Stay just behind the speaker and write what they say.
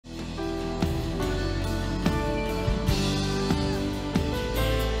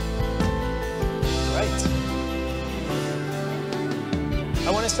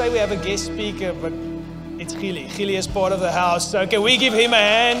say we have a guest speaker, but it's Gielie. Gielie is part of the house. So can we give him a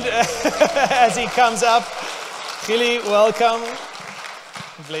hand as he comes up? Gielie, welcome.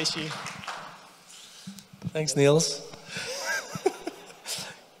 Bless you. Thanks, Niels.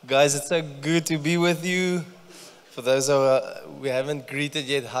 Guys, it's so good to be with you. For those who we haven't greeted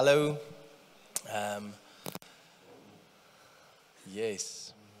yet, hello.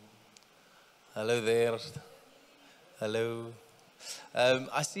 Yes. Hello there. Hello.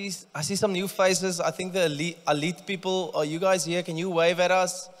 I see some new faces. I think the elite people. Are you guys here? Can you wave at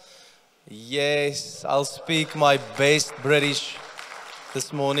us? Yes, I'll speak my best British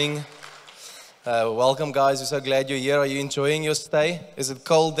this morning. Welcome, guys. We're so glad you're here. Are you enjoying your stay? Is it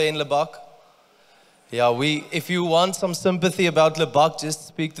cold there in Lebak? Yeah, if you want some sympathy about Lebak, just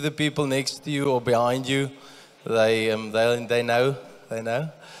speak to the people next to you or behind you. They know.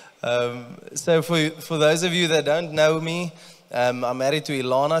 So for those of you that don't know me, I'm married to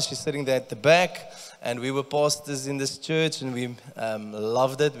Ilana. She's sitting there at the back, and we were pastors in this church, and we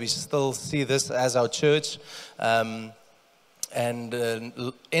loved it. We still see this as our church. And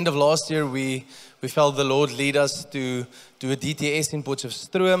end of last year, we felt the Lord lead us to do a DTS in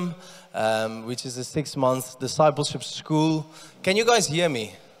Potchefstroom, which is a 6-month discipleship school. Can you guys hear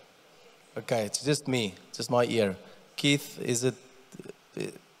me? Okay, it's just me, just my ear. Keith, it's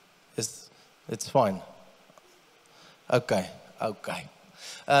fine. Okay.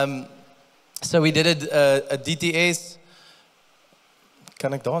 So we did a DTS.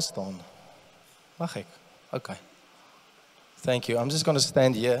 Kan ek daar staan? Mag ek? Okay. Thank you. I'm just going to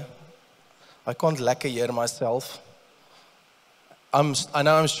stand here. I can't lekker hear myself. I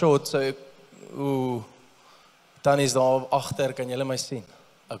know I'm short, so Tannie's daar agter, kan julle my sien?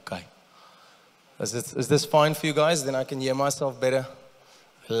 Okay. Is this fine for you guys? Then I can hear myself better.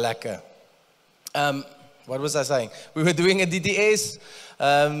 Lekker. What was I saying? We were doing a DTS.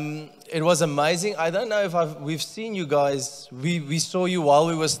 It was amazing. I don't know if we've seen you guys. We saw you while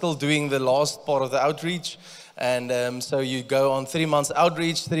we were still doing the last part of the outreach. And so you go on 3 months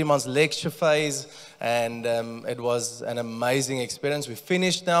outreach, 3 months lecture phase. And it was an amazing experience. We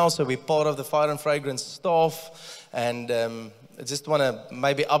finished now, so we're part of the Fire and Fragrance staff. And I just want to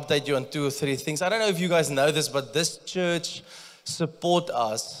maybe update you on 2 or 3 things. I don't know if you guys know this, but this church support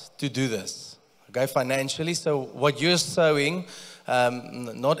us to do this, okay, financially. So what you're sowing,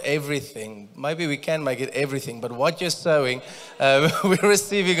 not everything, maybe we can make it everything, but what you're sowing, we're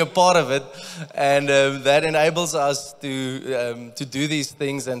receiving a part of it, and that enables us to do these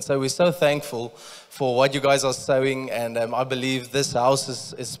things. And so we're so thankful for what you guys are sowing, and I believe this house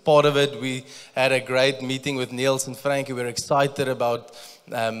is part of it. We had a great meeting with Niels and Frankie. We're excited about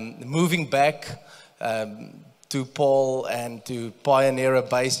moving back to Paul and to pioneer a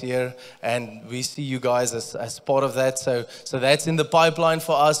base here, and we see you guys as part of that. So that's in the pipeline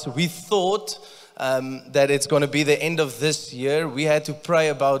for us. We thought that it's going to be the end of this year. We had to pray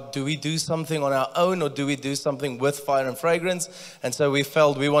about, do we do something on our own or do we do something with Fire and Fragrance? And so we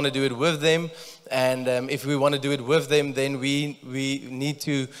felt we want to do it with them. And if we want to do it with them, then we need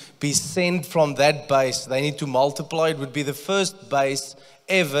to be sent from that base. They need to multiply. It would be the first base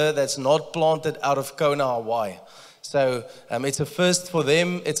ever that's not planted out of Kona, Hawaii. So it's a first for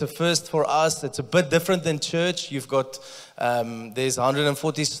them, it's a first for us. It's a bit different than church. You've got, there's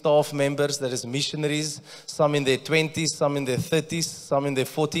 140 staff members, that is missionaries, some in their 20s, some in their 30s, some in their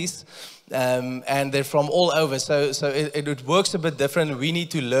 40s. And they're from all over, so it works a bit different. We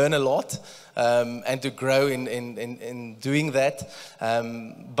need to learn a lot and to grow in doing that.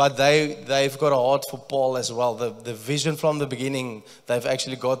 But they've got a heart for Paul as well. The vision from the beginning, they've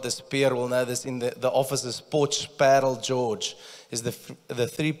actually got this. Pierre will know this in the offices. Potch, Parel, George is the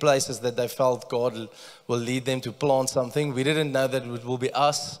 3 places that they felt God will lead them to plant something. We didn't know that it will be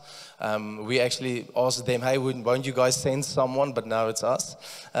us. We actually asked them, hey, won't you guys send someone? But now it's us.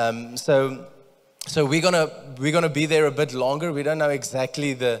 So we're gonna be there a bit longer. We don't know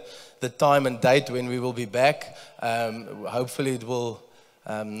exactly the time and date when we will be back. Hopefully it will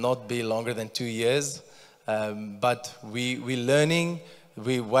not be longer than 2 years. But we're learning.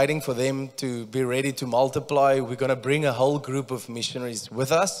 We're waiting for them to be ready to multiply. We're going to bring a whole group of missionaries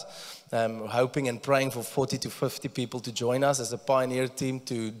with us. Hoping and praying for 40 to 50 people to join us as a pioneer team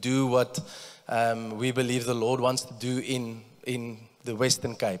to do what we believe the Lord wants to do in the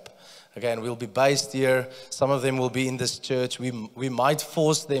Western Cape. Again, we'll be based here. Some of them will be in this church. We might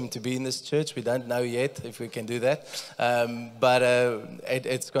force them to be in this church. We don't know yet if we can do that. But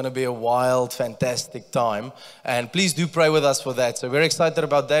it's going to be a wild, fantastic time. And please do pray with us for that. So we're excited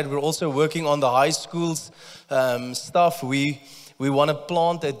about that. We're also working on the high schools stuff. We we want to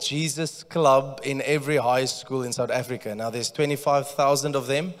plant a Jesus club in every high school in South Africa. Now there's 25,000 of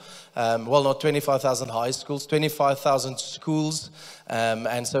them. Well, not 25,000 high schools, 25,000 schools.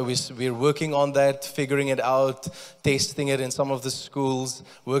 And so we're working on that, figuring it out, testing it in some of the schools,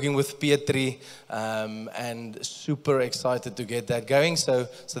 working with Pietri, and super excited to get that going. So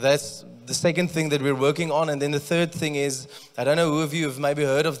that's the second thing that we're working on. And then the third thing is, I don't know who of you have maybe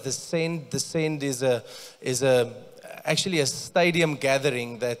heard of the Send. The Send is actually a stadium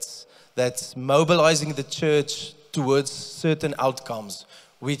gathering that's mobilizing the church towards certain outcomes,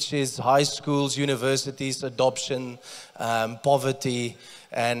 which is high schools, universities, adoption, poverty,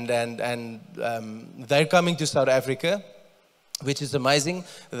 and they're coming to South Africa, which is amazing.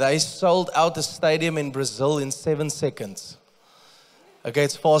 They sold out a stadium in Brazil in 7 seconds. Okay,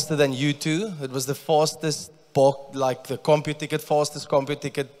 it's faster than U2. It was the fastest, like the fastest CompuTicket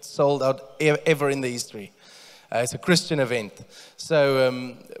ticket sold out ever in the history. It's a Christian event.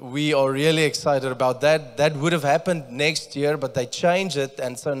 So we are really excited about that. That would have happened next year, but they changed it.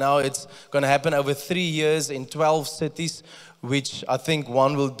 And so now it's going to happen over 3 years in 12 cities, which I think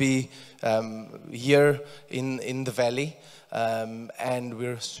one will be here in the valley. And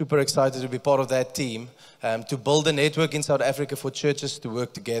we're super excited to be part of that team, to build a network in South Africa for churches to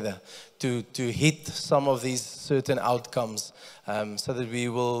work together, to hit some of these certain outcomes, so that we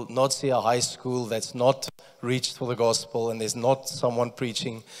will not see a high school that's not reached for the gospel and there's not someone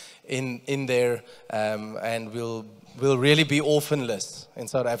preaching in there, and we'll really be orphanless in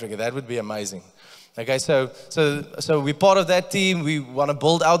South Africa. That would be amazing. Okay, so we're part of that team. We want to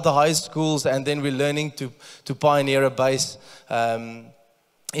build out the high schools, and then we're learning to pioneer a base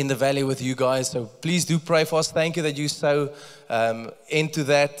in the valley with you guys. So please do pray for us. Thank you that you're so into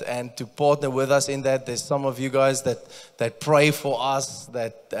that and to partner with us in that. There's some of you guys that pray for us,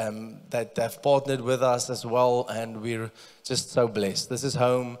 that have partnered with us as well, and we're just so blessed. This is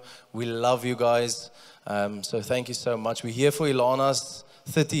home. We love you guys. So thank you so much. We're here for Ilana's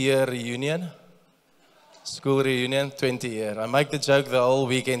 30-year reunion. School reunion, 20 year. I make the joke the whole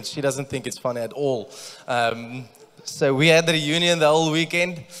weekend. She doesn't think it's funny at all. So we had the reunion the whole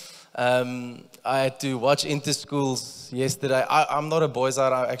weekend. I had to watch Interschools yesterday. I'm not a boys'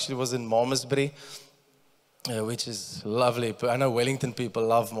 out. I actually was in Malmesbury, which is lovely. I know Wellington people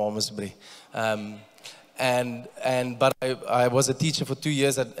love Malmesbury. But I was a teacher for 2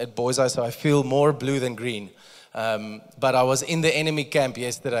 years at Boys' Eye, so I feel more blue than green. But I was in the enemy camp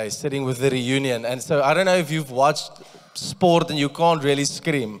yesterday, sitting with the reunion. And so I don't know if you've watched sport and you can't really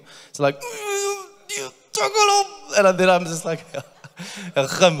scream. It's like, and then I'm just like,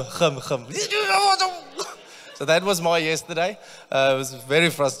 khum. So that was my yesterday. It was very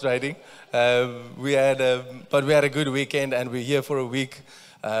frustrating. But we had a good weekend, and we're here for a week,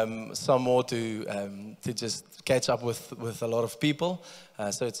 some more to just catch up with a lot of people.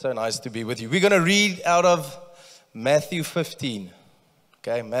 So it's so nice to be with you. We're going to read out of Matthew 15.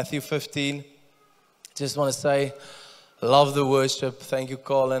 Okay, Matthew 15. Just want to say, love the worship. Thank you,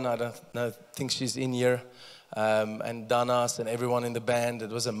 Colin. I think she's in here. And Danas and everyone in the band. It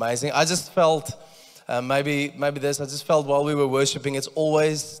was amazing. I just felt, maybe this, I just felt while we were worshiping, it's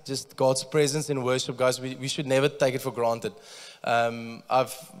always just God's presence in worship, guys. We should never take it for granted.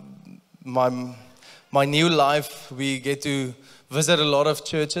 My new life, we get to visit a lot of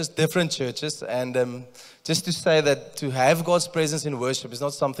churches, different churches, and just to say that to have God's presence in worship is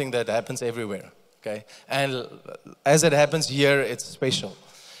not something that happens everywhere, okay? And as it happens here, it's special.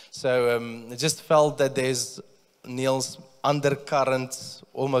 So I just felt that there's Neil's undercurrents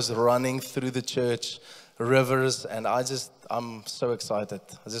almost running through the church, rivers, and I'm so excited.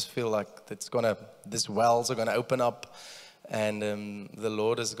 I just feel like these wells are gonna open up, and the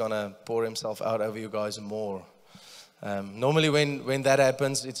Lord is gonna pour Himself out over you guys more. Normally when that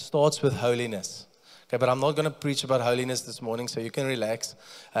happens, it starts with holiness. Okay, but I'm not going to preach about holiness this morning, so you can relax.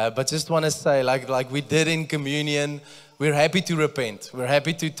 But just want to say, like we did in communion, we're happy to repent. We're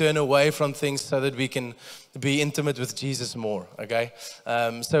happy to turn away from things so that we can be intimate with Jesus more, okay?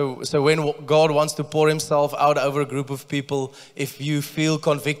 So when God wants to pour Himself out over a group of people, if you feel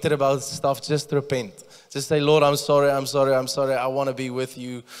convicted about stuff, just repent. Just say, Lord, I'm sorry. I want to be with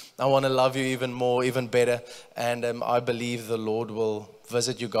you. I want to love you even more, even better. And I believe the Lord will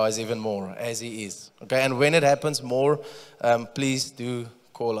visit you guys even more as He is. Okay, and when it happens more, please do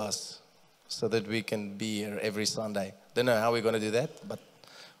call us so that we can be here every Sunday. Don't know how we're going to do that, but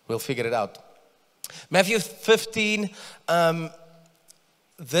we'll figure it out. Matthew 15,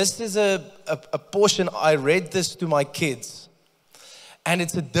 this is a portion, I read this to my kids. And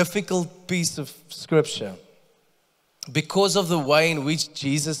it's a difficult piece of scripture because of the way in which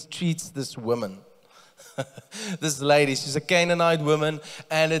Jesus treats this woman. This lady, she's a Canaanite woman,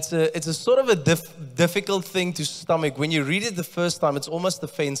 and it's a sort of a difficult thing to stomach. When you read it the first time, it's almost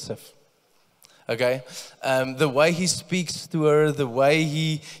offensive. Okay, the way he speaks to her, the way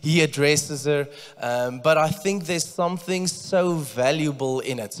he addresses her, but I think there's something so valuable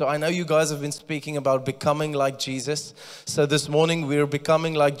in it. So I know you guys have been speaking about becoming like Jesus. So this morning we're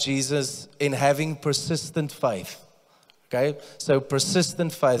becoming like Jesus in having persistent faith. Okay, so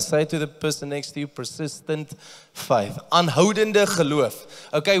persistent faith. Say to the person next to you, persistent faith. Aanhoudende geloof.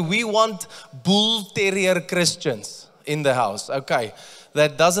 Okay, we want bull terrier Christians in the house. Okay,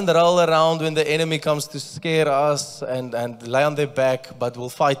 that doesn't roll around when the enemy comes to scare us and lay on their back, but will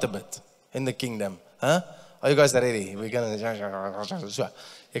fight a bit in the kingdom. Huh? Are you guys ready? We're gonna.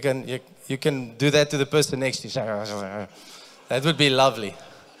 You can do that to the person next to you. That would be lovely.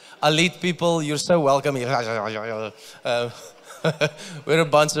 Elite people, you're so welcome here. We're a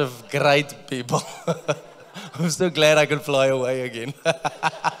bunch of great people. I'm so glad I could fly away again.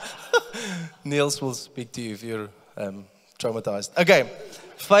 Niels will speak to you if you're traumatized. Okay,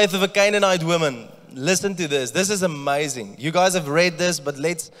 faith of a Canaanite woman. Listen to this. This is amazing. You guys have read this, but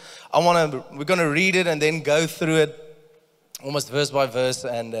we're going to read it and then go through it almost verse by verse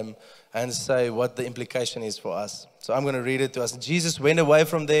and say what the implication is for us. So I'm going to read it to us. Jesus went away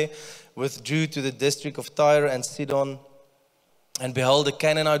from there, withdrew to the district of Tyre and Sidon. And behold, a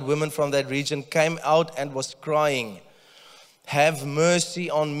Canaanite woman from that region came out and was crying, "Have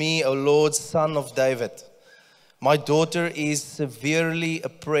mercy on me, O Lord, Son of David. My daughter is severely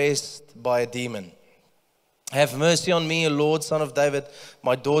oppressed by a demon. Have mercy on me, O Lord, Son of David.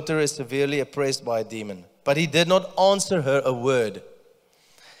 My daughter is severely oppressed by a demon." But he did not answer her a word.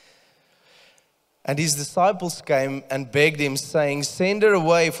 And his disciples came and begged him, saying, "Send her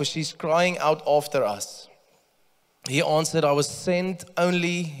away, for she's crying out after us." He answered, "I was sent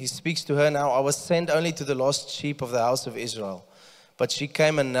only," he speaks to her now, "I was sent only to the lost sheep of the house of Israel." But she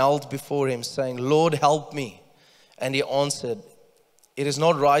came and knelt before him, saying, "Lord, help me." And he answered, "It is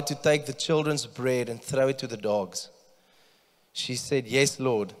not right to take the children's bread and throw it to the dogs." She said, "Yes,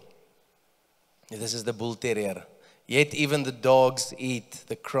 Lord." This is the bull terrier. "Yet even the dogs eat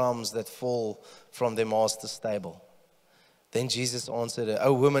the crumbs that fall from their master's table." Then Jesus answered her,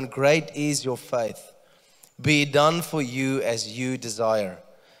 "O woman, great is your faith. Be it done for you as you desire."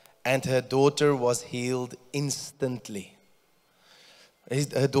 And her daughter was healed instantly.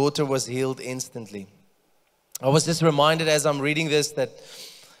 Her daughter was healed instantly. I was just reminded as I'm reading this that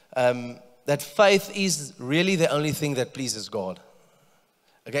that faith is really the only thing that pleases God.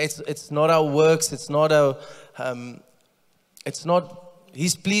 Okay, it's not our works. It's not our.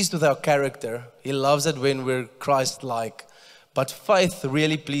 He's pleased with our character. He loves it when we're Christ-like. But faith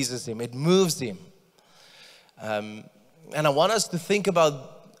really pleases him. It moves him. And I want us to think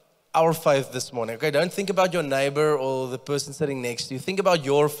about our faith this morning. Okay, don't think about your neighbor or the person sitting next to you. Think about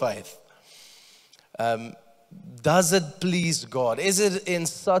your faith. Does it please God? Is it in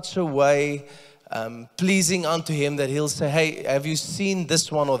such a way pleasing unto him that he'll say, "Hey, have you seen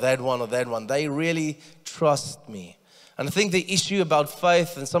this one or that one or that one? They really trust me." And I think the issue about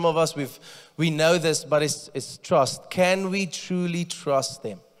faith, and some of us, we know this, but it's trust. Can we truly trust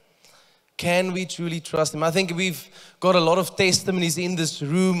him? Can we truly trust him? I think we've got a lot of testimonies in this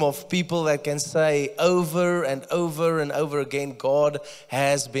room of people that can say over and over and over again, God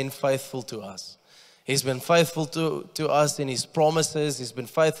has been faithful to us. He's been faithful to us in his promises. He's been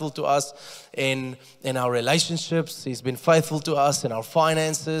faithful to us in our relationships. He's been faithful to us in our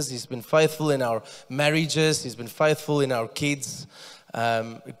finances. He's been faithful in our marriages. He's been faithful in our kids.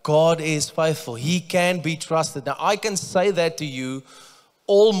 God is faithful. He can be trusted. Now, I can say that to you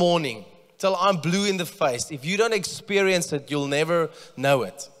all morning till I'm blue in the face. If you don't experience it, you'll never know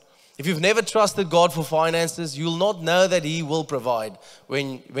it. If you've never trusted God for finances, you'll not know that he will provide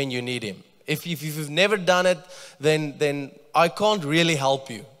when you need him. If you've never done it, then I can't really help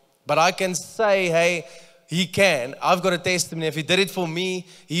you. But I can say, hey, he can. I've got a testimony. If he did it for me,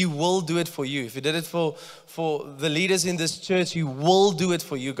 he will do it for you. If he did it for the leaders in this church, he will do it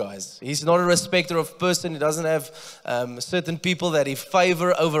for you guys. He's not a respecter of person. He doesn't have certain people that he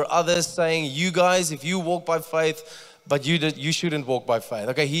favor over others, saying, you guys, if you walk by faith, but you shouldn't walk by faith.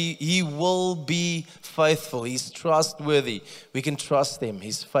 Okay, he will be faithful. He's trustworthy. We can trust him.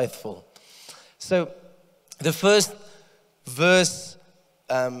 He's faithful. So the first verse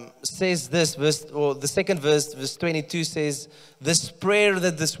says this, the second verse, verse 22 says, this prayer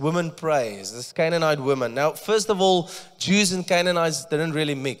that this woman prays, this Canaanite woman. Now, first of all, Jews and Canaanites didn't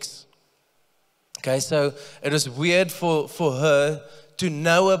really mix. Okay, so it was weird for her to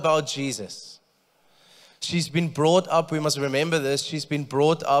know about Jesus. She's been brought up, we must remember this, she's been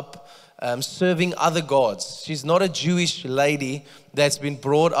brought up serving other gods. She's not a Jewish lady that's been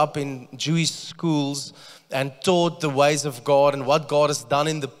brought up in Jewish schools and taught the ways of God and what God has done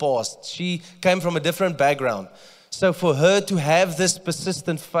in the past. She came from a different background. So for her to have this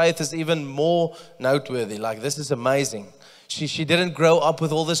persistent faith is even more noteworthy. Like, this is amazing. She didn't grow up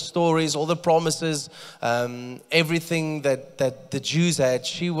with all the stories, all the promises, everything that the Jews had.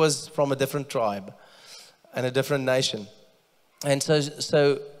 She was from a different tribe and a different nation. And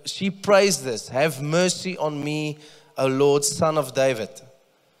so she prays this, "Have mercy on me, O Lord, Son of David.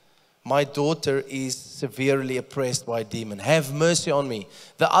 My daughter is severely oppressed by a demon. Have mercy on me."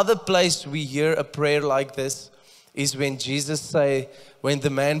 The other place we hear a prayer like this is when Jesus say, when the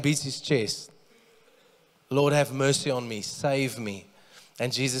man beats his chest, "Lord, have mercy on me, save me."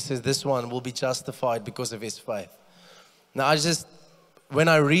 And Jesus says, this one will be justified because of his faith. Now, when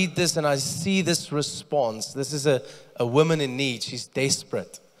I read this and I see this response, this is a woman in need. She's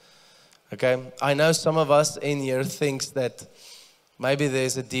desperate. Okay, I know some of us in here thinks that maybe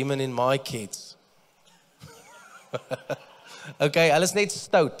there's a demon in my kids. Okay, hulle is net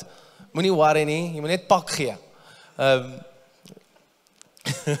stout. Moenie worry nie, jy moet net pak gee.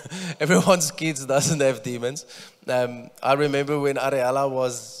 Everyone's kids doesn't have demons. I remember when Ariella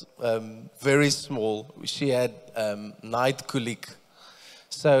was very small, she had night colic.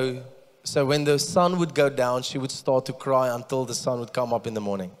 So when the sun would go down, she would start to cry until the sun would come up in the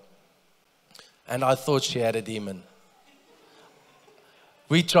morning. And I thought she had a demon.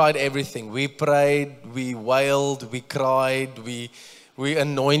 We tried everything. We prayed, we wailed, we cried, we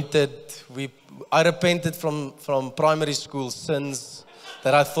anointed. I repented from primary school sins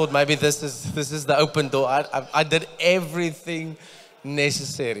that I thought maybe this is the open door. I did everything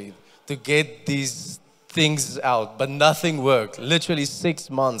necessary to get these things out, but nothing worked. Literally 6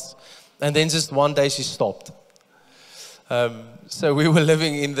 months, and then just one day she stopped. So we were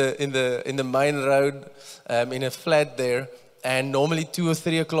living in the main road, in a flat there, and normally 2 or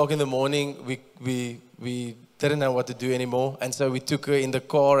 3 o'clock in the morning we didn't know what to do anymore, and so we took her in the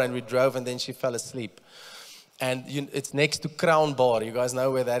car and we drove, and then she fell asleep. And it's next to Crown Bar. You guys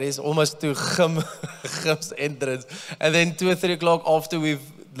know where that is? Almost to Gym's entrance. And then 2 or 3 o'clock after we've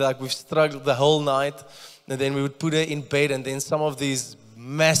struggled the whole night, and then we would put her in bed, and then some of these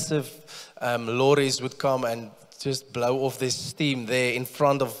massive lorries would come and just blow off this steam there in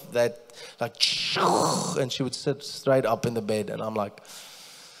front of that, like, and she would sit straight up in the bed, and I'm like,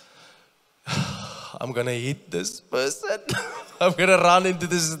 I'm gonna hit this person. I'm gonna run into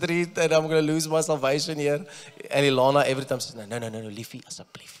the street and I'm gonna lose my salvation here. And Ilana every time says, no, liefie,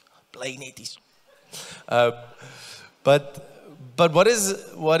 asseblief, bly net hier. But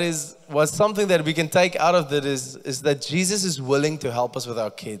what's something that we can take out of that is that Jesus is willing to help us with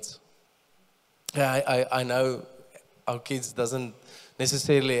our kids. Yeah, I know our kids doesn't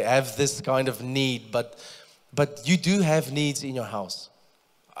necessarily have this kind of need, but you do have needs in your house.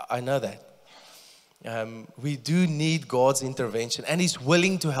 I know that. We do need God's intervention, and He's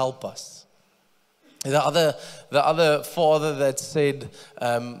willing to help us. The other father that said,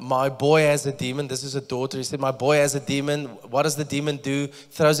 my boy has a demon. This is a daughter. He said, my boy has a demon. What does the demon do?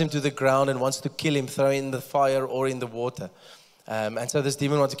 Throws him to the ground and wants to kill him, throw him in the fire or in the water. And so this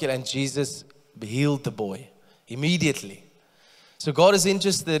demon wants to kill, and Jesus healed the boy immediately. So God is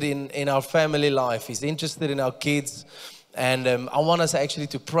interested in our family life. He's interested in our kids. And I want us actually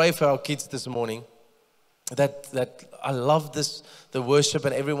to pray for our kids this morning. That I love this, the worship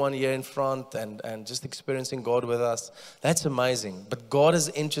and everyone here in front and just experiencing God with us. That's amazing. But God is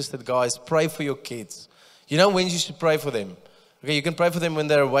interested, guys. Pray for your kids. You know when you should pray for them? Okay, you can pray for them when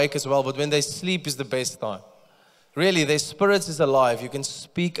they're awake as well, but when they sleep is the best time. Really, their spirits is alive. You can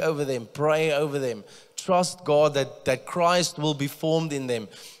speak over them, pray over them. Trust God that Christ will be formed in them.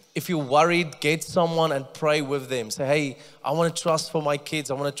 If you're worried, get someone and pray with them. Say, hey, I want to trust for my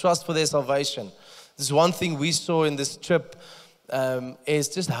kids. I want to trust for their salvation. This is one thing we saw in this trip is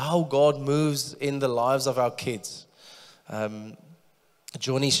just how God moves in the lives of our kids.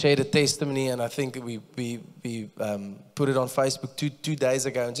 Johnny shared a testimony, and I think we put it on Facebook two days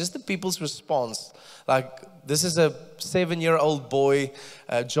ago. And just the people's response, like this is a 7-year-old boy.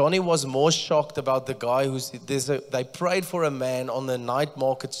 Johnny was more shocked about the guy they prayed for a man on the night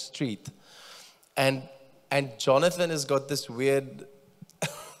market street, and Jonathan has got this weird.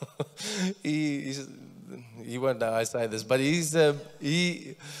 He won't know I say this, but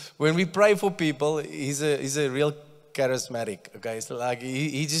when we pray for people, he's a real charismatic. Okay, so like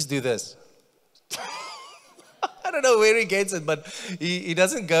he just do this. I don't know where he gets it, but he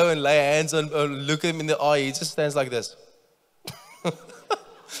doesn't go and lay hands on or look him in the eye. He just stands like this.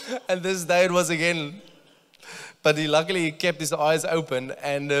 And this day it was again But luckily he kept his eyes open,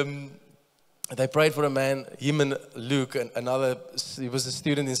 and they prayed for a man, him and Luke, and another, he was a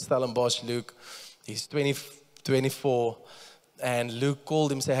student in Stellenbosch, Luke. He's 24, and Luke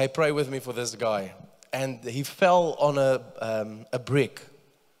called him and said, hey, pray with me for this guy. And he fell on a brick,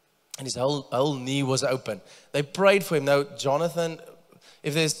 and his whole knee was open. They prayed for him. Now, Jonathan,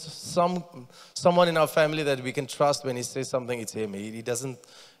 if there's someone in our family that we can trust when he says something, it's him. He doesn't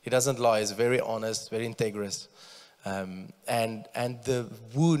lie. He's very honest, very integrous. And the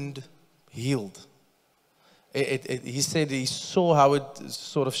wound healed. He said he saw how it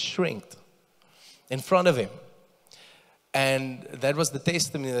sort of shrinked in front of him. And that was the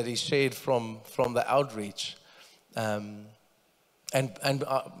testimony that he shared from the outreach. And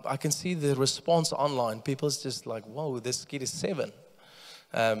I can see the response online. People's just like, whoa, this kid is 7.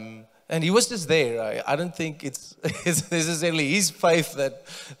 And he was just there. I don't think it's necessarily his faith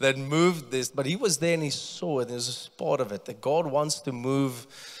that moved this, but he was there and he saw it. There's a part of it that God wants to move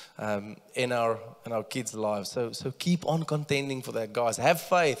in our kids' lives. So keep on contending for that, guys. Have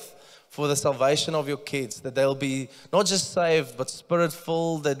faith for the salvation of your kids, that they'll be not just saved, but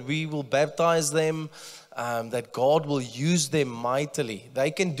spirit-filled, that we will baptize them, that God will use them mightily.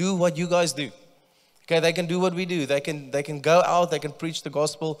 They can do what you guys do. Okay, they can do what we do. They can go out, they can preach the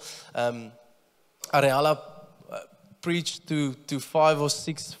gospel. Ariella preached to 5 or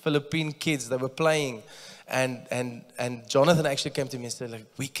 6 Philippine kids that were playing, and Jonathan actually came to me and said, like,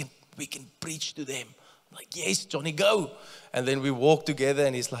 we can preach to them. I'm like, yes, Johnny, go. And then we walked together,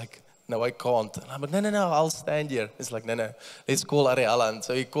 and he's like, no, I can't. And I'm like, no, I'll stand here. He's like, no, let's call Ariella. And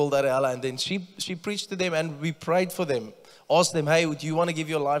so he called Ariella, and then she preached to them, and we prayed for them. Asked them, hey, do you want to give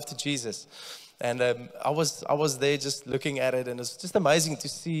your life to Jesus? And I was there just looking at it, and it's just amazing to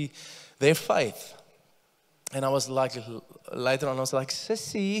see their faith. And I was like, later on, I was like,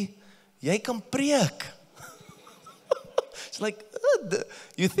 Sissy, jy kan preek. She's like,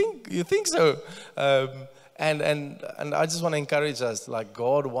 you think so? And I just want to encourage us, like,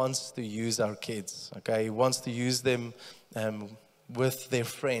 God wants to use our kids, okay? He wants to use them with their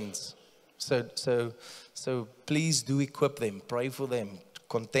friends. So please do equip them, pray for them,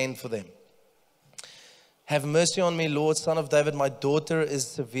 contend for them. Have mercy on me, Lord, Son of David. My daughter is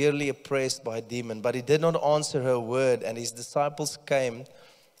severely oppressed by a demon. But he did not answer her word. And his disciples came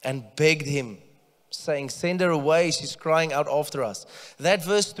and begged him, saying, send her away. She's crying out after us. That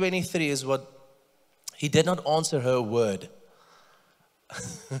verse 23 is what he did not answer her word.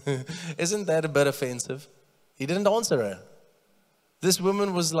 Isn't that a bit offensive? He didn't answer her. This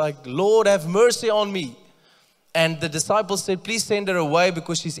woman was like, Lord, have mercy on me. And the disciples said, please send her away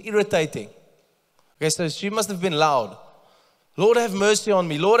because she's irritating. Okay, so she must have been loud. Lord, have mercy on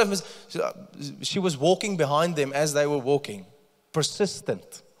me. Lord, have mercy. She was walking behind them as they were walking.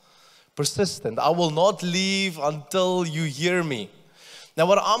 Persistent. I will not leave until you hear me. Now,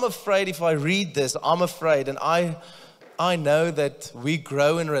 what I'm afraid, if I read this, I'm afraid, and I know that we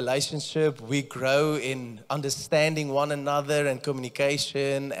grow in relationship, we grow in understanding one another and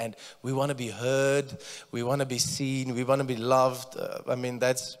communication, and we want to be heard, we want to be seen, we want to be loved. I mean,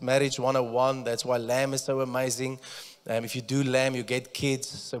 that's marriage 101. That's why Lamb is so amazing. If you do Lamb, you get kids,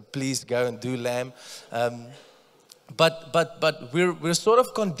 so please go and do Lamb. But we're sort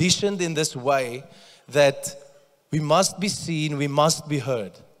of conditioned in this way that we must be seen, we must be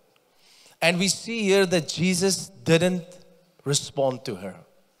heard. And we see here that Jesus didn't respond to her.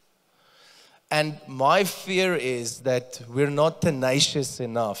 And my fear is that we're not tenacious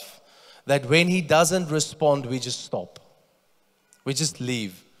enough that when he doesn't respond, we just stop. We just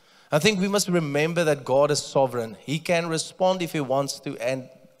leave. I think we must remember that God is sovereign. He can respond if he wants to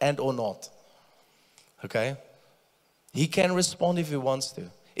and or not. Okay? He can respond if he wants to.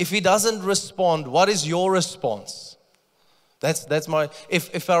 If he doesn't respond, what is your response? That's my,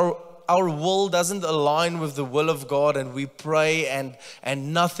 if our will doesn't align with the will of God and we pray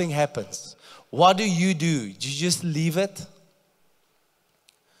and nothing happens, what do? Do you just leave it?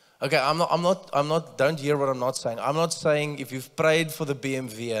 Okay, I'm not, don't hear what I'm not saying. I'm not saying if you've prayed for the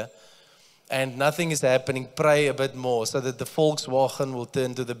BMW and nothing is happening, pray a bit more so that the Volkswagen will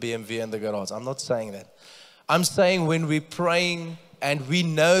turn to the BMW in the garage. I'm not saying that. I'm saying when we're praying and we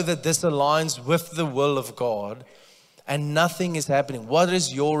know that this aligns with the will of God and nothing is happening, what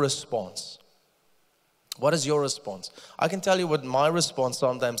is your response? What is your response? I can tell you what my response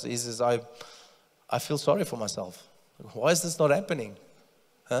sometimes is I feel sorry for myself. Why is this not happening?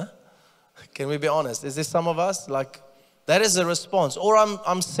 Huh? Can we be honest? Is there some of us like that is a response? Or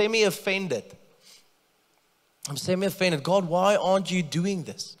I'm semi-offended. I'm semi-offended. God, why aren't you doing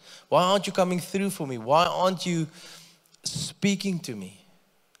this? Why aren't you coming through for me? Why aren't you speaking to me?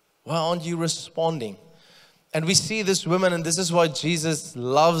 Why aren't you responding? And we see this woman, and this is why Jesus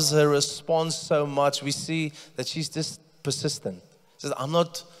loves her response so much. We see that she's just persistent. She says, I'm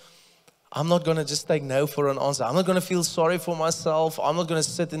not going to just take no for an answer. I'm not going to feel sorry for myself. I'm not going to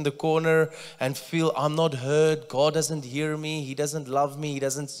sit in the corner and feel I'm not heard. God doesn't hear me. He doesn't love me. He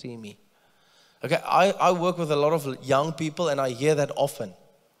doesn't see me. Okay, I work with a lot of young people, and I hear that often.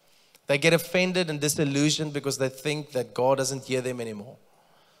 They get offended and disillusioned because they think that God doesn't hear them anymore.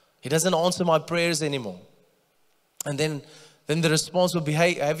 He doesn't answer my prayers anymore. And then the response will be,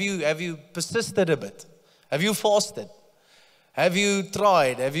 hey, have you persisted a bit? Have you fasted? Have you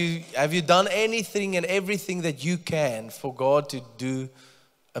tried? Have you done anything and everything that you can for God to do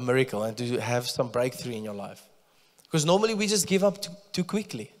a miracle and to have some breakthrough in your life? Because normally we just give up too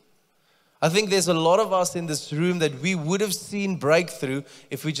quickly. I think there's a lot of us in this room that we would have seen breakthrough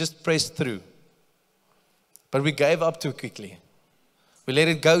if we just pressed through. But we gave up too quickly. We let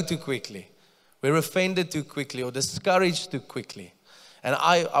it go too quickly. We're offended too quickly or discouraged too quickly. And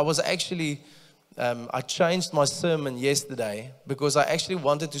I was actually, I changed my sermon yesterday because I actually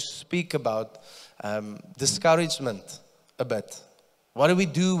wanted to speak about discouragement a bit. What do we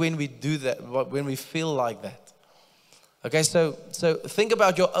do when we do that, when we feel like that? Okay, so think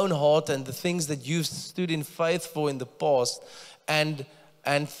about your own heart and the things that you've stood in faith for in the past, and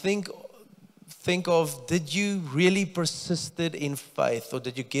think of, did you really persisted in faith, or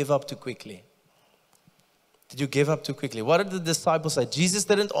did you give up too quickly? Did you give up too quickly? What did the disciples say? Jesus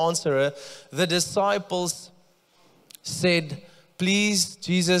didn't answer her. The disciples said, please,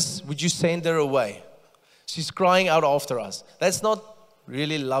 Jesus, would you send her away? She's crying out after us. That's not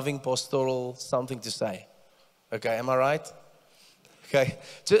really loving pastoral something to say. Okay, am I right? Okay,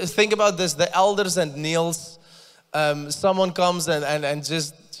 just think about this. The elders and kneels, someone comes and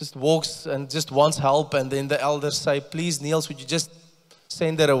just walks and just wants help, and then the elders say, please, Niels, would you just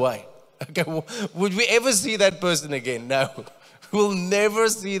send her away? Okay, would we ever see that person again? No, we'll never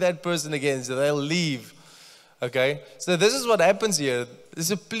see that person again, so they'll leave. Okay, so this is what happens here. They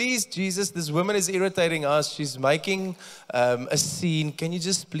say, please, Jesus, this woman is irritating us. She's making a scene. Can you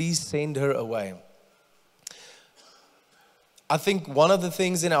just please send her away? I think one of the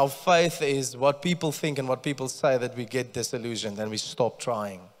things in our faith is what people think and what people say, that we get disillusioned and we stop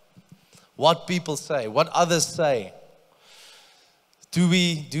trying. What people say, what others say. Do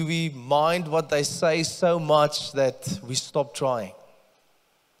we mind what they say so much that we stop trying?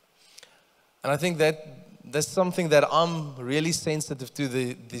 And I think that that's something that I'm really sensitive to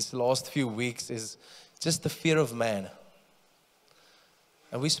these last few weeks, is just the fear of man.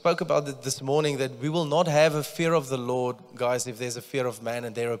 And we spoke about it this morning, that we will not have a fear of the Lord, guys, if there's a fear of man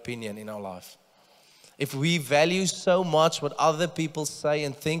and their opinion in our life. If we value so much what other people say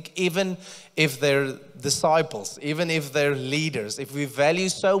and think, even if they're disciples, even if they're leaders, if we value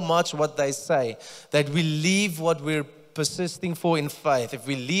so much what they say, that we leave what we're persisting for in faith, if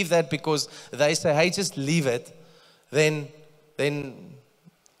we leave that because they say, hey, just leave it, then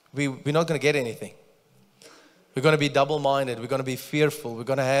we're not going to get anything. We're going to be double-minded. We're going to be fearful. We're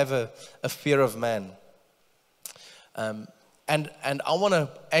going to have a fear of man. And I want to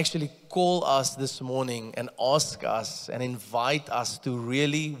actually call us this morning and ask us and invite us to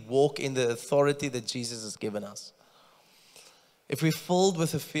really walk in the authority that Jesus has given us. If we're filled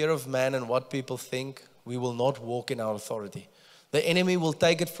with a fear of man and what people think, we will not walk in our authority. The enemy will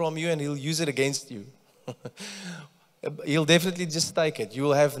take it from you and he'll use it against you. He'll definitely just take it. You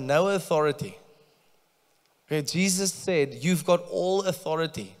will have no authority. Okay, Jesus said, you've got all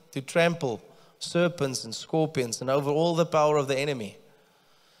authority to trample serpents and scorpions and over all the power of the enemy.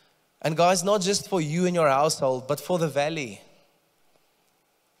 And guys, not just for you and your household, but for the valley.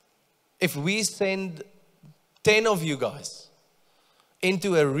 If we send 10 of you guys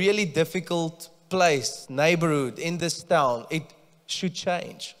into a really difficult place, neighborhood, in this town, it should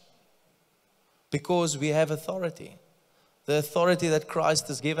change. Because we have authority. The authority that Christ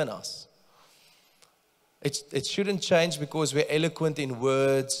has given us. It shouldn't change because we're eloquent in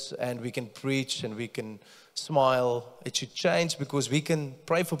words and we can preach and we can smile. It should change because we can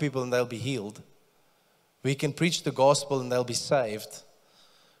pray for people and they'll be healed. We can preach the gospel and they'll be saved.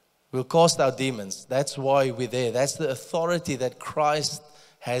 We'll cast out demons. That's why we're there. That's the authority that Christ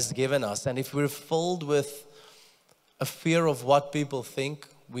has given us. And if we're filled with a fear of what people think,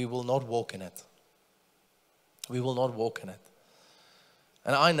 we will not walk in it. We will not walk in it.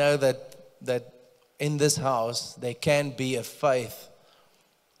 And I know that in this house, there can be a faith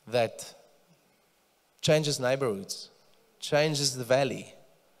that changes neighborhoods, changes the valley.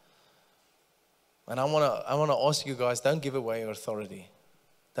 And I want to ask you guys, don't give away your authority.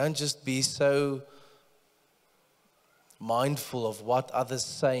 Don't just be so mindful of what others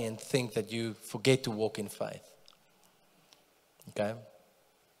say and think that you forget to walk in faith. Okay?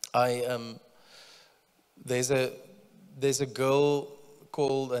 There's a girl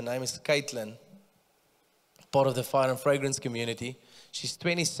called, her name is Caitlin, part of the Fire and Fragrance community. She's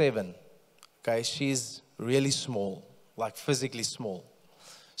 27. Okay, she's really small, like physically small.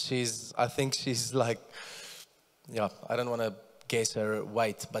 I think she's like, yeah, I don't want to guess her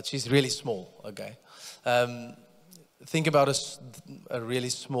weight, but she's really small. Okay, think about a really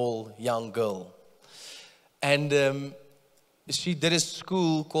small young girl, and she did a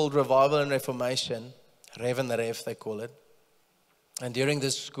school called Revival and Reformation, Rev and Rev they call it. And during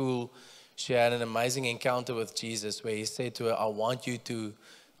this school, she had an amazing encounter with Jesus where he said to her, I want you to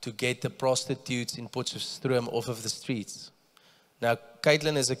get the prostitutes in Potchefstroom off of the streets. Now,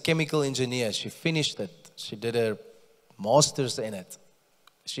 Caitlin is a chemical engineer. She finished it. She did her master's in it.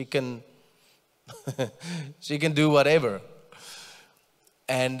 She can, she can do whatever.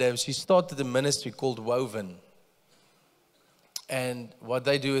 And she started a ministry called Woven. And what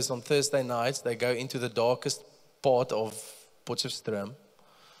they do is on Thursday nights, they go into the darkest part of Potchefstroom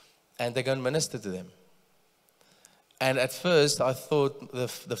and they go and minister to them. And at first, I thought, the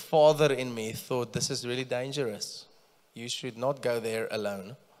father in me thought, this is really dangerous. You should not go there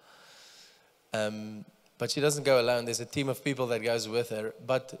alone. But she doesn't go alone. There's a team of people that goes with her.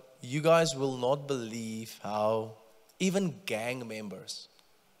 But you guys will not believe how even gang members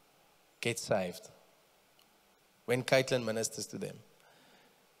get saved when Caitlin ministers to them.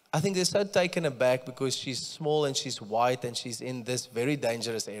 I think they're so taken aback because she's small and she's white and she's in this very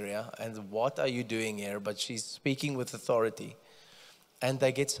dangerous area. And what are you doing here? But she's speaking with authority. And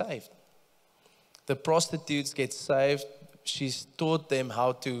they get saved. The prostitutes get saved. She's taught them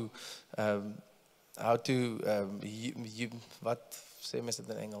how to wat sê mens dit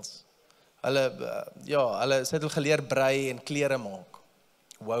in Engels? Hulle sê hulle geleer brei en klere maak.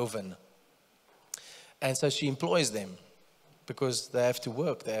 Woven. And so she employs them. Because they have to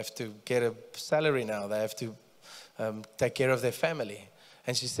work, they have to get a salary now, they have to take care of their family.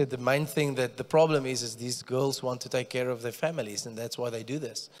 And she said the main thing that the problem is these girls want to take care of their families, and that's why they do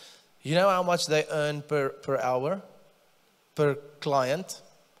this. You know how much they earn per hour, per client?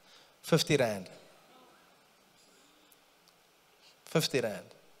 50 Rand. 50 Rand.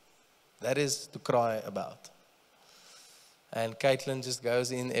 That is to cry about. And Caitlin just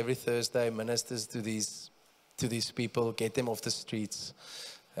goes in every Thursday, ministers to these people, get them off the streets,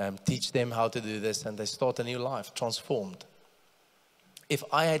 teach them how to do this, and they start a new life, transformed. If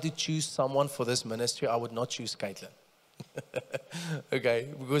I had to choose someone for this ministry, I would not choose Caitlin. Okay,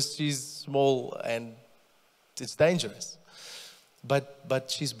 because she's small and it's dangerous. But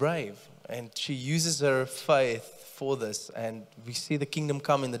she's brave, and she uses her faith for this, and we see the kingdom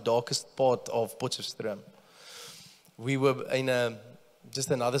come in the darkest part of Potchefstroom. We were in just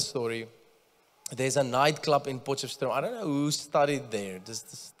another story. There's a nightclub in Potchefstroom. I don't know who studied there.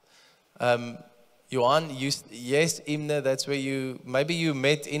 Johan, yes, Imne, that's where maybe you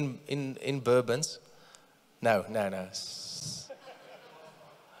met in Bourbons. No. By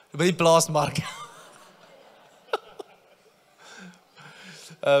die plaasmark.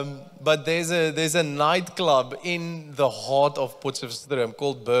 But there's a nightclub in the heart of Potchefstroom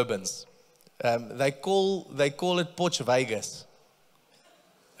called Bourbons. They call it Potch Vegas.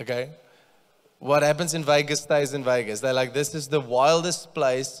 Okay? What happens in Vegas stays in Vegas. They're like, this is the wildest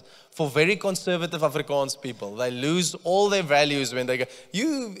place for very conservative Afrikaans people. They lose all their values when they go,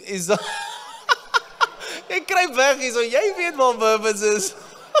 jy kruip weg hier, so jy weet waar Bourbons is.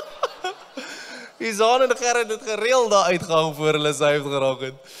 Izaan en Gerrit het gereeld daar uitgehang voor hulle saved geraak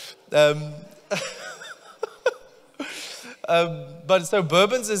het. But so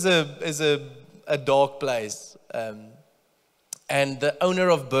Bourbons is a dark place. And the owner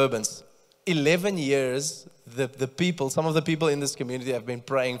of Bourbons, 11 years, some of the people in this community have been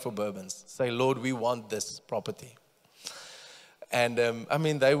praying for Bourbons. Say, Lord, we want this property. And I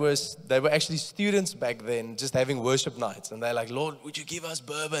mean, they were actually students back then, just having worship nights. And they're like, Lord, would you give us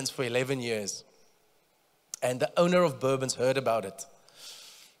Bourbons for 11 years? And the owner of Bourbons heard about it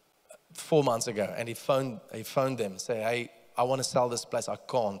 4 months ago. And he phoned them, say, hey, I want to sell this place. I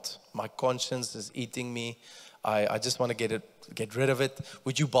can't. My conscience is eating me. I just want to get rid of it.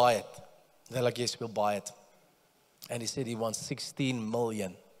 Would you buy it? They're like, yes, we'll buy it. And he said he wants 16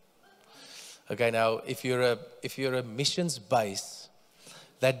 million. Okay, now if you're a missions base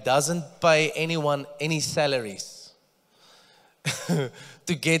that doesn't pay anyone any salaries,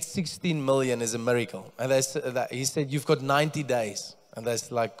 to get 16 million is a miracle. And he said, you've got 90 days. And they're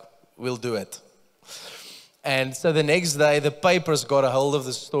like, we'll do it. And so the next day, the papers got a hold of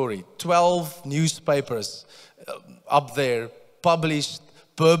the story. 12 newspapers up there published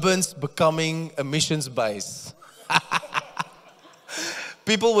Bourbon's becoming a missions base.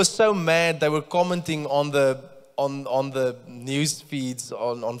 People were so mad, they were commenting on the news feeds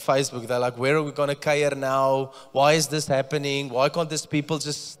on Facebook. They're like, where are we going to care now? Why is this happening? Why can't these people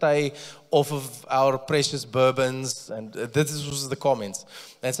just stay off of our precious bourbons? And this was the comments.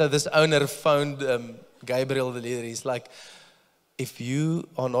 And so this owner phoned Gabriel, the leader. He's like, if you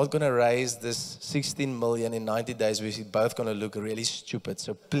are not going to raise this 16 million in 90 days, we're both going to look really stupid.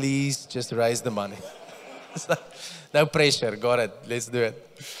 So please just raise the money. So, no pressure, got it, let's do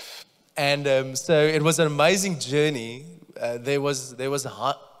it. And so it was an amazing journey. There was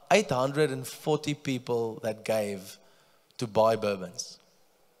 840 people that gave to buy bourbons.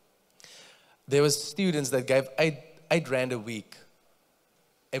 There was students that gave 8 rand a week.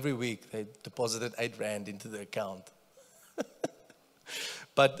 Every week they deposited 8 rand into the account.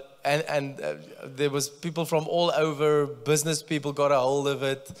 But there was people from all over. Business people got a hold of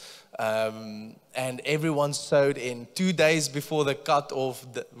it, and everyone sewed in. 2 days before the cut-off,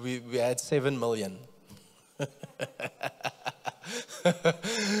 we had 7 million.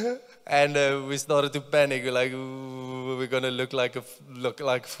 And we started to panic. We're like, we're gonna look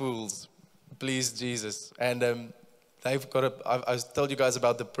like fools. Please, Jesus. And they've got I told you guys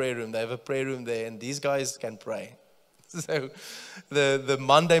about the prayer room. They have a prayer room there, and these guys can pray. So the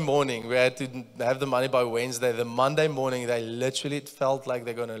Monday morning, we had to have the money by Wednesday. The Monday morning, they literally, it felt like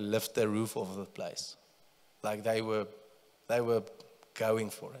they're going to lift the roof off the place. Like they were going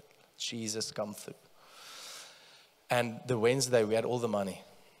for it. Jesus, come through. And the Wednesday, we had all the money.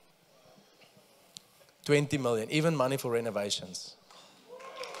 20 million, even money for renovations.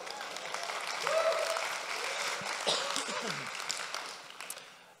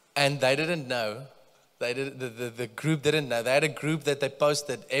 And they didn't know. The group didn't know. They had a group that they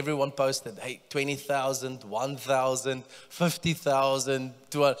posted. Everyone posted, hey, 20,000, 1,000, 50,000,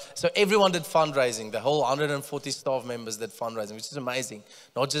 200. So everyone did fundraising. The whole 140 staff members did fundraising, which is amazing.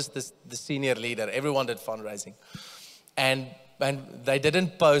 Not just the senior leader. Everyone did fundraising. And they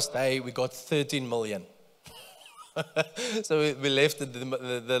didn't post, hey, we got 13 million. So we left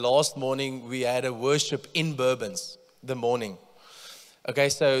the last morning. We had a worship in Bourbons, the morning. Okay,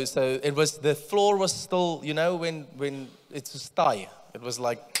 so it was, the floor was still, you know, when it's a sty, it was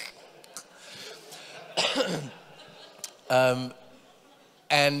like, and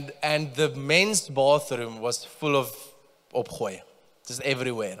the men's bathroom was full of opgooi, just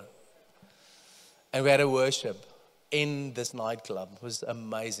everywhere. And we had a worship in this nightclub. It was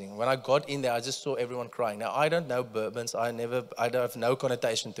amazing. When I got in there, I just saw everyone crying. Now, I don't know Bourbons. I have no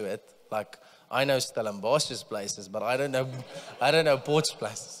connotation to it. Like, I know Stellenbosch's places, but I don't know Port's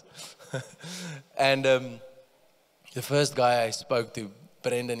places. And the first guy I spoke to,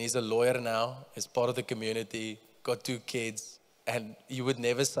 Brendan, he's a lawyer now. He's part of the community, got 2 kids. And you would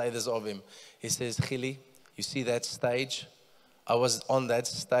never say this of him. He says, Gielie, you see that stage? I was on that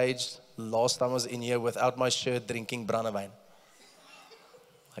stage last time I was in here without my shirt drinking brandewijn.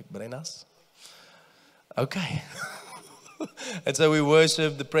 Like, Brennas? Okay. And so we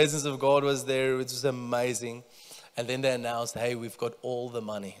worshiped, the presence of God was there, which was amazing. And then they announced, hey, we've got all the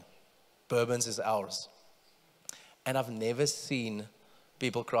money. Bourbons is ours. And I've never seen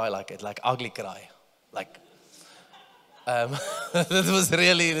people cry like it, like ugly cry. Like,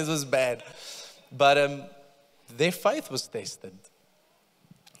 this was bad. But their faith was tested.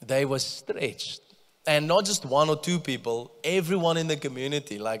 They were stretched. And not just 1 or 2 people, everyone in the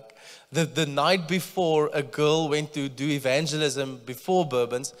community. Like the night before, a girl went to do evangelism before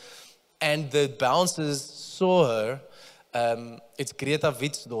Bourbons, and the bouncers saw her. It's Greta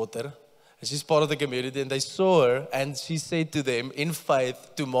Witt's daughter. She's part of the community, and they saw her, and she said to them, in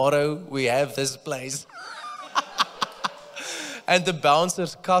faith, tomorrow we have this place. And the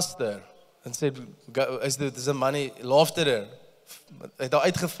bouncers cussed her and said, is the money, laughed at her. Hy het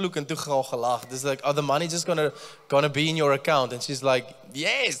uitgevloek en toe gelag. It's like, are the money just gonna be in your account? And she's like,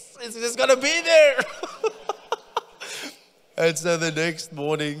 yes, it's just gonna be there. And so the next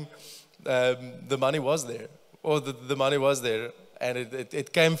morning, the money was there. Or the money was there. And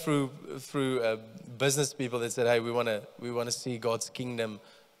it came through business people that said, hey, we wanna see God's kingdom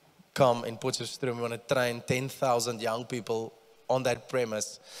come in Potchefstroom. We want to train 10,000 young people on that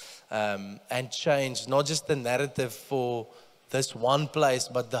premise and change not just the narrative for this one place,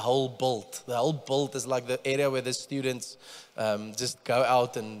 but the whole Bult. The whole Bult is like the area where the students just go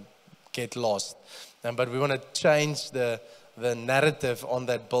out and get lost. But we want to change the narrative on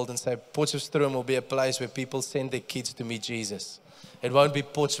that Bult and say Potchefstroom will be a place where people send their kids to meet Jesus. It won't be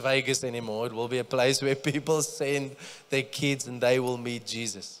Potch Vegas anymore. It will be a place where people send their kids and they will meet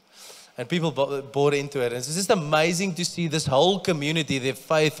Jesus. And people bought into it. And it's just amazing to see this whole community, their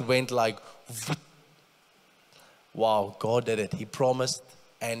faith went like, wow, God did it. He promised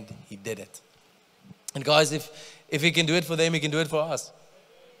and He did it. And guys, if He can do it for them, He can do it for us.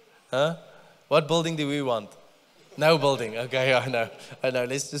 Huh? What building do we want? No building. Okay, I know.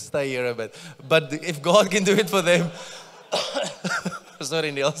 Let's just stay here a bit. But if God can do it for them, sorry,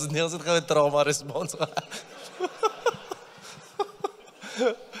 Niels het gou 'n trauma response.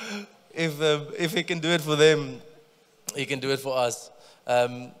 If He can do it for them, He can do it for us.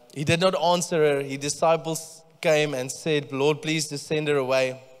 He did not answer her. His disciples came and said, Lord, please just send her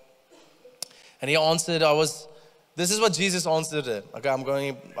away. And He answered, this is what Jesus answered her. Okay, I'm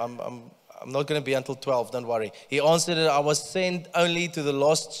not going to be until 12, don't worry. He answered her, I was sent only to the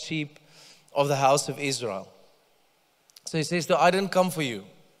lost sheep of the house of Israel. So He says, I didn't come for you.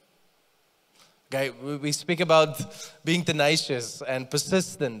 Okay, we speak about being tenacious and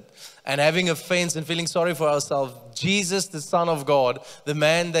persistent and having offense and feeling sorry for ourselves. Jesus, the Son of God, the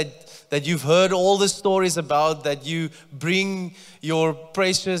man that you've heard all the stories about, that you bring your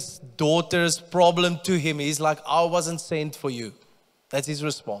precious daughter's problem to Him. He's like, I wasn't sent for you. That's His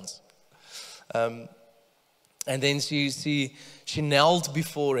response. And then she knelt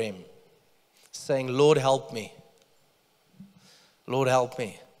before Him, saying, Lord, help me. Lord, help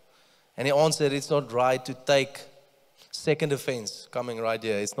me. And He answered, it's not right to take, second offense coming right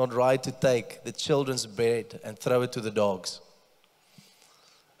here, it's not right to take the children's bread and throw it to the dogs.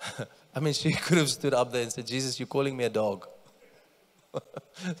 I mean, she could have stood up there and said, Jesus, you're calling me a dog.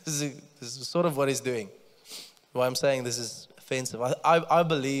 This is sort of what He's doing. Why I'm saying this is offensive. I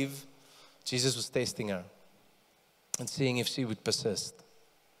believe Jesus was testing her and seeing if she would persist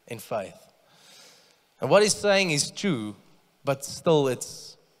in faith. And what He's saying is true, but still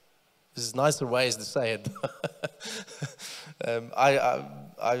there's nicer ways to say it.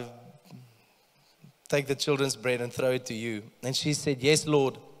 I take the children's bread and throw it to you. And she said, yes,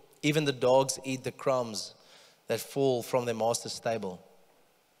 Lord, even the dogs eat the crumbs that fall from their master's table.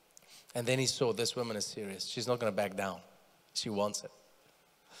 And then He saw this woman is serious. She's not going to back down. She wants it.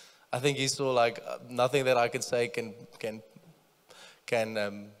 I think He saw like nothing that I could say can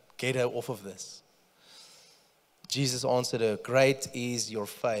get her off of this. Jesus answered her, great is your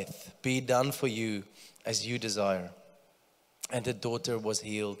faith. Be it done for you as you desire. And the daughter was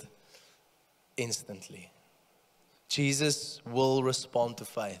healed instantly. Jesus will respond to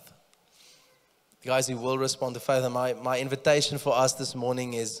faith. Guys, He will respond to faith. And my invitation for us this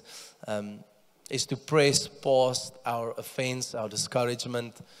morning is to press past our offense, our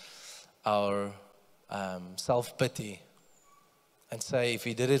discouragement, our self-pity, and say, if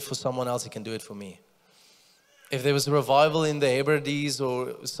He did it for someone else, He can do it for me. If there was a revival in the Hebrides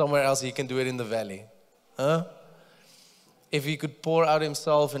or somewhere else, He can do it in the valley. Huh? If He could pour out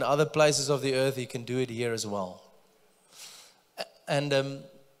Himself in other places of the earth, He can do it here as well. And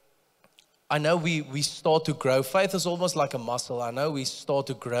I know we start to grow. Faith is almost like a muscle. I know we start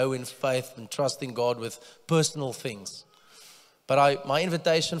to grow in faith and trusting God with personal things. But my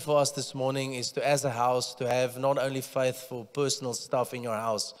invitation for us this morning is to, as a house, to have not only faith for personal stuff in your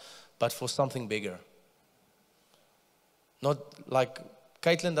house, but for something bigger. Not like,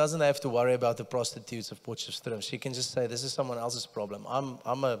 Caitlin doesn't have to worry about the prostitutes of Potchefstroom. She can just say, this is someone else's problem.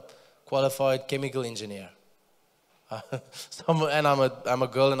 I'm a qualified chemical engineer. And I'm a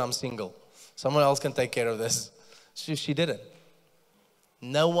girl and I'm single. Someone else can take care of this. She didn't.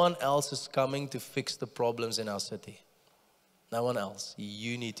 No one else is coming to fix the problems in our city. No one else.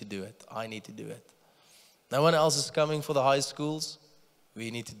 You need to do it. I need to do it. No one else is coming for the high schools.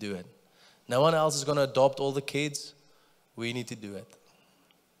 We need to do it. No one else is going to adopt all the kids. We need to do it.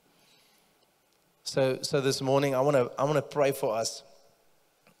 So this morning, I want to pray for us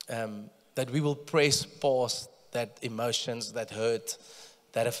that we will press past that emotions, that hurt,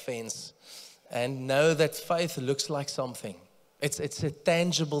 that offense, and know that faith looks like something. It's a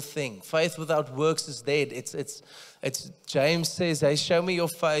tangible thing. Faith without works is dead. It's James says, hey, show me your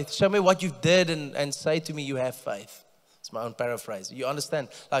faith. Show me what you did and say to me you have faith. It's my own paraphrase. You understand?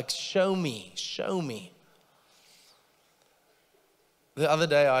 Like, show me. The other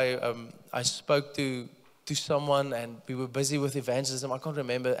day I spoke to someone and we were busy with evangelism. I can't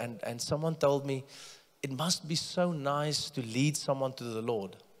remember. And someone told me, it must be so nice to lead someone to the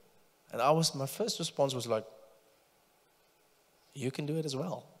Lord. And my first response was like, you can do it as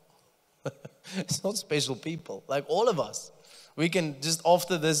well. It's not special people. Like all of us. We can just,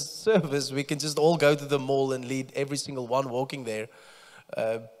 after this service, we can just all go to the mall and lead every single one walking there.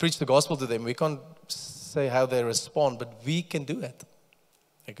 Preach the gospel to them. We can't say how they respond, but we can do it.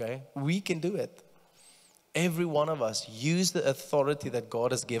 Okay? We can do it. Every one of us, use the authority that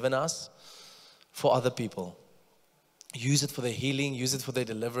God has given us for other people. Use it for their healing, use it for their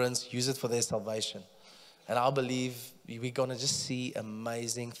deliverance, use it for their salvation. And I believe we're going to just see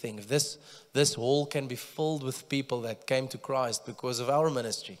amazing things. This hall can be filled with people that came to Christ because of our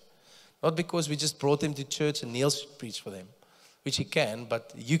ministry. Not because we just brought them to church and Neil preached for them, which he can,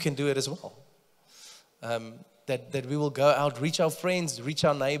 but you can do it as well. That we will go out, reach our friends, reach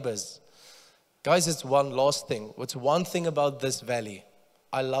our neighbors. Guys, it's one last thing. What's one thing about this valley?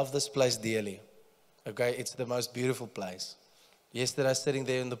 I love this place dearly. Okay, it's the most beautiful place. Yesterday, sitting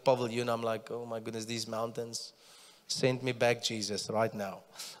there in the pavilion, I'm like, oh my goodness, these mountains, send me back, Jesus, right now.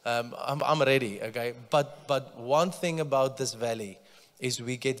 I'm ready, okay? But one thing about this valley is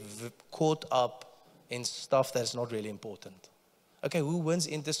we get caught up in stuff that's not really important. Okay, who wins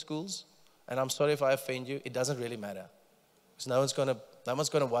inter schools? And I'm sorry if I offend you, it doesn't really matter. Because no one's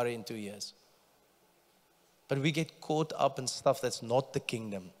gonna worry in 2 years. But we get caught up in stuff that's not the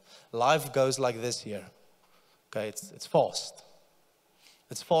kingdom. Life goes like this here. Okay, it's fast.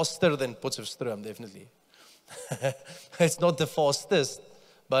 It's faster than Potchefstroom, definitely. It's not the fastest,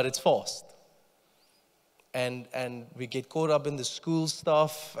 but it's fast. And we get caught up in the school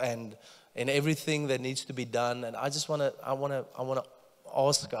stuff and in everything that needs to be done. And I wanna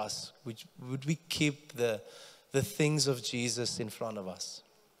ask us, would we keep the things of Jesus in front of us?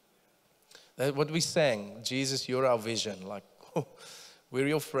 That what we sang, Jesus, you're our vision. Like, we're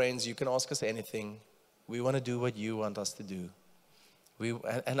your friends. You can ask us anything. We want to do what you want us to do.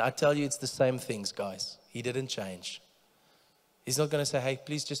 And I tell you, it's the same things, guys. He didn't change. He's not going to say, hey,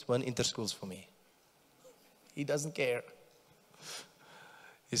 please just win interschools for me. He doesn't care.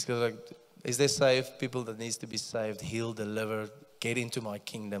 He's going to like, is there saved people that needs to be saved, healed, delivered, get into my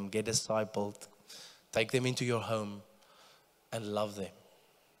kingdom, get discipled, take them into your home and love them.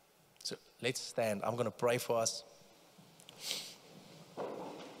 So let's stand. I'm going to pray for us.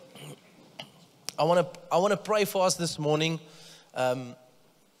 I want to pray for us this morning. And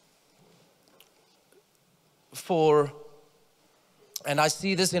I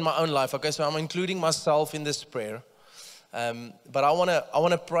see this in my own life. Okay, so I'm including myself in this prayer. But I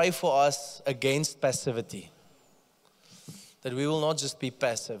want to pray for us against passivity. That we will not just be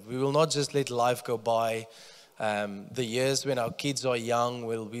passive. We will not just let life go by. The years when our kids are young,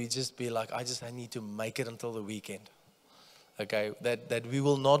 will we just be like, I need to make it until the weekend. Okay, that we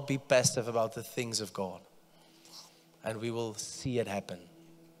will not be passive about the things of God. And we will see it happen.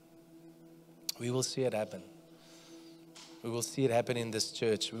 We will see it happen. We will see it happen in this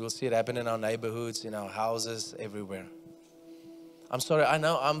church. We will see it happen in our neighborhoods, in our houses, everywhere. I'm sorry, I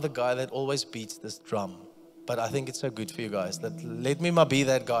know I'm the guy that always beats this drum. But I think it's so good for you guys. Let me be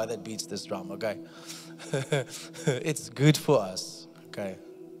that guy that beats this drum, okay? It's good for us, okay?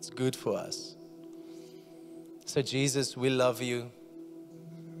 It's good for us. So Jesus, we love you.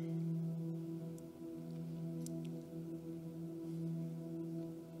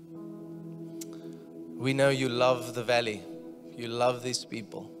 We know you love the valley. You love these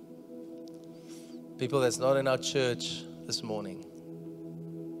people. People that's not in our church this morning.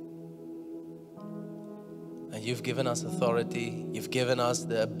 And you've given us authority. You've given us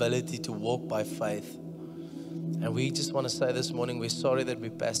the ability to walk by faith. And we just want to say this morning, we're sorry that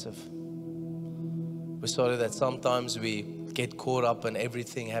we're passive. We're sorry that sometimes we get caught up in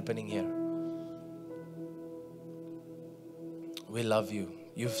everything happening here. We love you.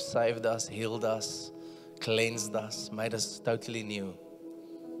 You've saved us, healed us, cleansed us, made us totally new.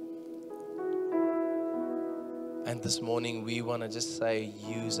 And this morning we want to just say,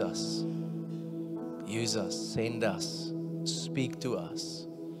 use us. Use us, send us, speak to us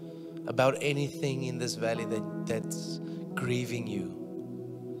about anything in this valley that's grieving you.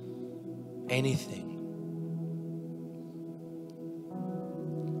 Anything.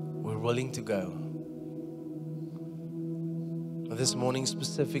 We're willing to go. This morning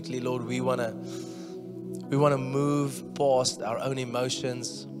specifically, Lord, we want to move past our own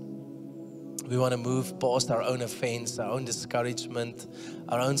emotions. We want to move past our own offense, our own discouragement,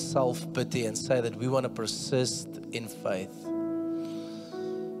 our own self-pity, and say that we want to persist in faith.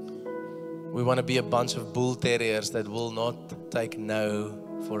 We want to be a bunch of bull terriers that will not take no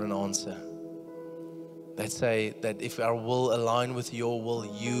for an answer. That say that if our will align with your will,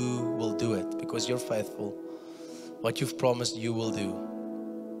 you will do it because you're faithful. What you've promised, you will do.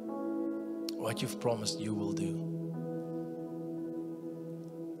 What you've promised, you will do.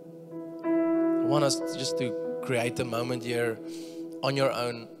 I want us just to create a moment here on your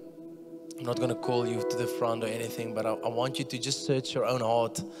own. I'm not going to call you to the front or anything, but I want you to just search your own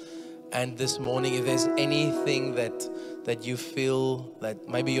heart And this morning, if there's anything that you feel that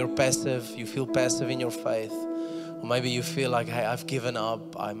maybe you're passive, you feel passive in your faith, or maybe you feel like, hey, I've given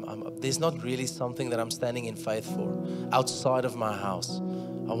up. There's not really something that I'm standing in faith for outside of my house.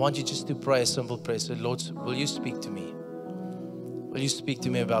 I want you just to pray a simple prayer. So, Lord, will you speak to me? Will you speak to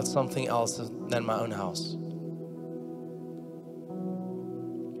me about something else than my own house?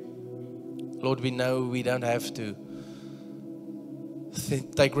 Lord, we know we don't have to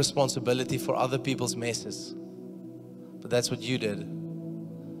take responsibility for other people's messes. But that's what you did.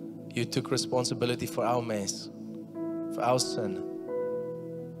 You took responsibility for our mess, for our sin.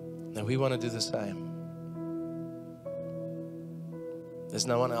 Now we want to do the same. There's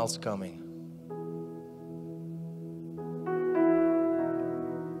no one else coming.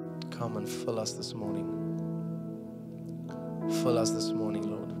 Come and fill us this morning. Fill us this morning,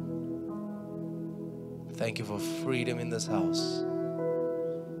 Lord. Thank you for freedom in this house.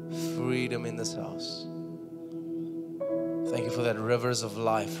 Freedom in this house. Thank you for that rivers of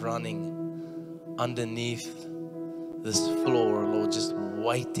life running underneath this floor, Lord, just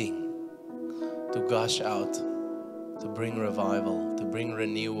waiting to gush out, to bring revival, to bring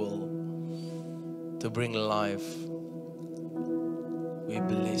renewal, to bring life. We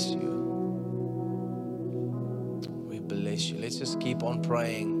bless you. We bless you. Let's just keep on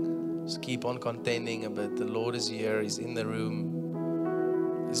praying. Just keep on contending a bit. The Lord is here. He's in the room.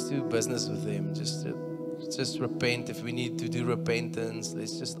 Let's do business with Him. Just repent. If we need to do repentance,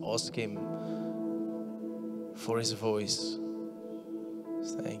 let's just ask Him for His voice.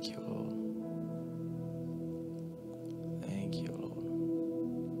 Thank you, Lord. Thank you, Lord.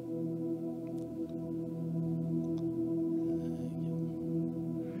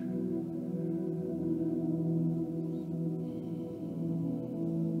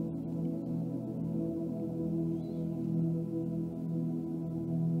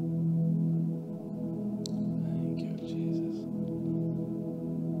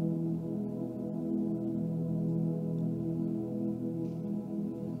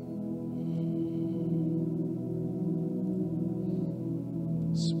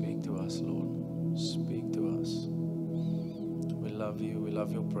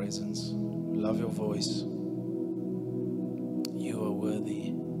 We love your voice. You are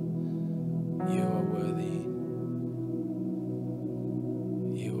worthy. You are worthy.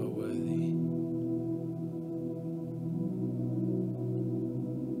 You are worthy.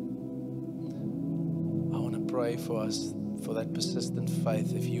 I want to pray for us, for that persistent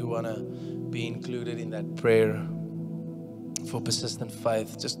faith. If you want to be included in that prayer for persistent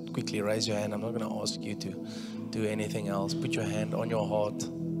faith, just quickly raise your hand. I'm not going to ask you to do anything else. Put your hand on your heart.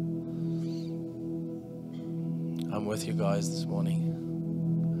 I'm with you guys this morning.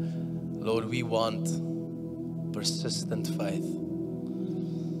 Lord, we want persistent faith.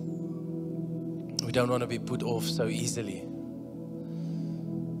 We don't want to be put off so easily.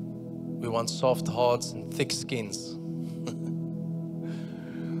 We want soft hearts and thick skins.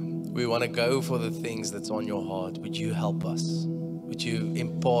 We want to go for the things that's on your heart. Would you help us? Would you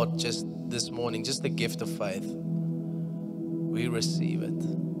impart just this morning, just the gift of faith? We receive it.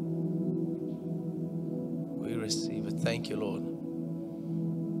 We receive it. Thank you, Lord.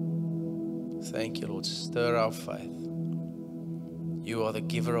 Thank you, Lord. Stir our faith. You are the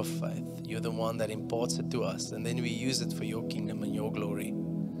giver of faith. You're the one that imparts it to us, and then we use it for your kingdom and your glory.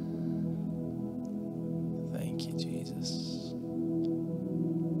 Thank you, Jesus.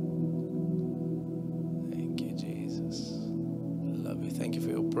 Thank you, Jesus. I love you. Thank you for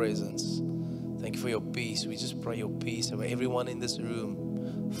your presence. Thank you for your peace. We just pray your peace over everyone in this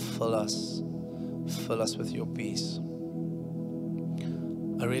room. Fill us. Fill us with your peace.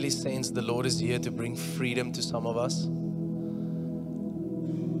 I really sense the Lord is here to bring freedom to some of us.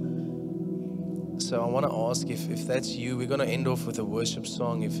 So I want to ask if that's you, we're going to end off with a worship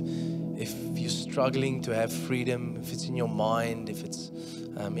song. If you're struggling to have freedom, if it's in your mind, if it's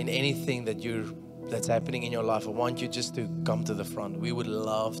in anything that's happening in your life, I want you just to come to the front. We would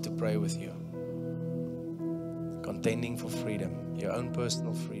love to pray with you. Contending for freedom, your own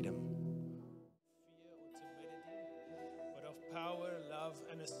personal freedom. But of power, love,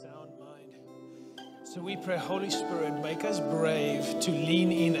 and a sound mind. So we pray, Holy Spirit, make us brave to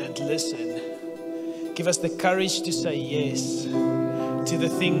lean in and listen. Give us the courage to say yes to the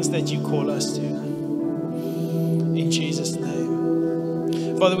things that you call us to. In Jesus'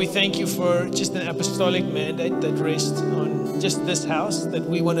 name. Father, we thank you for just an apostolic mandate that rests on just this house, that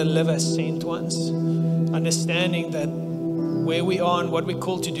we want to live as sent ones, understanding that where we are and what we're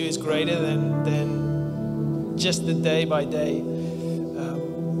called to do is greater than just the day by day.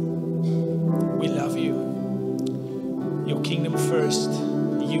 We love you. Your kingdom first,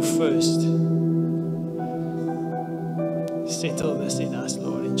 you first. Settle this in us,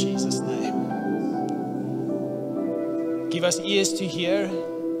 Lord, in Jesus' name. Give us ears to hear,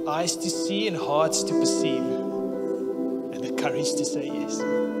 eyes to see, and hearts to perceive, and the courage to say yes.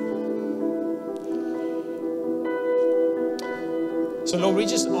 So Lord, we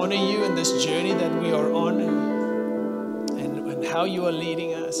just honor you in this journey that we are on, and how you are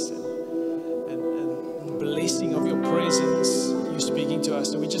leading us, and the blessing of your presence, you speaking to us.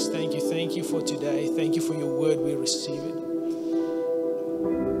 So we just thank you. Thank you for today. Thank you for your word. We receive it.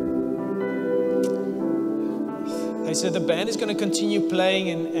 Okay, so the band is going to continue playing,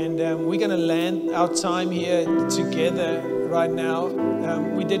 and we're going to land our time here together right now.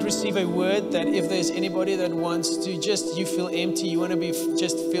 We did receive a word that if there's anybody that wants to you feel empty, you want to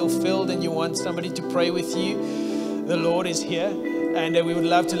just feel filled, and you want somebody to pray with you, the Lord is here, and we would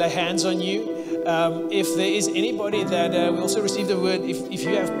love to lay hands on you. If there is anybody that we also received a word, if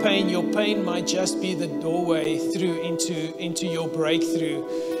you have pain, your pain might just be the doorway through into your breakthrough.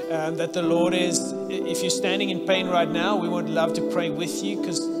 That the Lord is, if you're standing in pain right now, we would love to pray with you,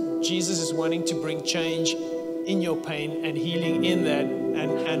 because Jesus is wanting to bring change in your pain and healing in that,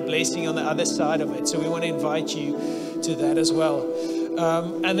 and blessing on the other side of it. So we want to invite you to that as well.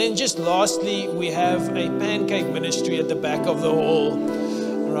 And then just lastly, we have a pancake ministry at the back of the hall,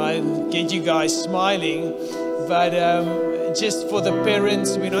 right? Get you guys smiling, but just for the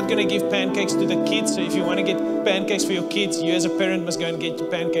parents, we're not going to give pancakes to the kids. So if you want to get pancakes for your kids, you as a parent must go and get the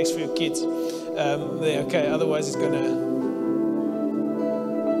pancakes for your kids. There, okay. Otherwise, it's going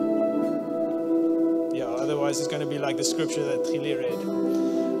to be like the scripture that Gielie read.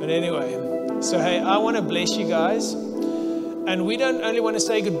 But anyway, so hey, I want to bless you guys. And we don't only want to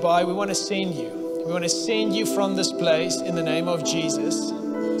say goodbye, we want to send you. We want to send you from this place in the name of Jesus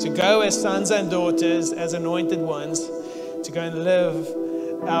to go as sons and daughters, as anointed ones, to go and live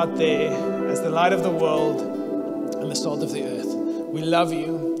out there as the light of the world and the salt of the earth. We love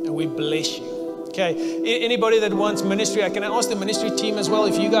you and we bless you. Okay, anybody that wants ministry, I can ask the ministry team as well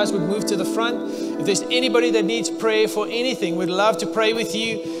if you guys would move to the front. If there's anybody that needs prayer for anything, we'd love to pray with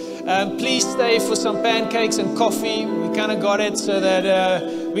you. Please stay for some pancakes and coffee. We kind of got it so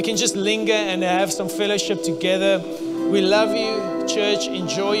that we can just linger and have some fellowship together. We love you, church.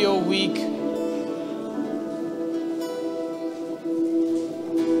 Enjoy your week.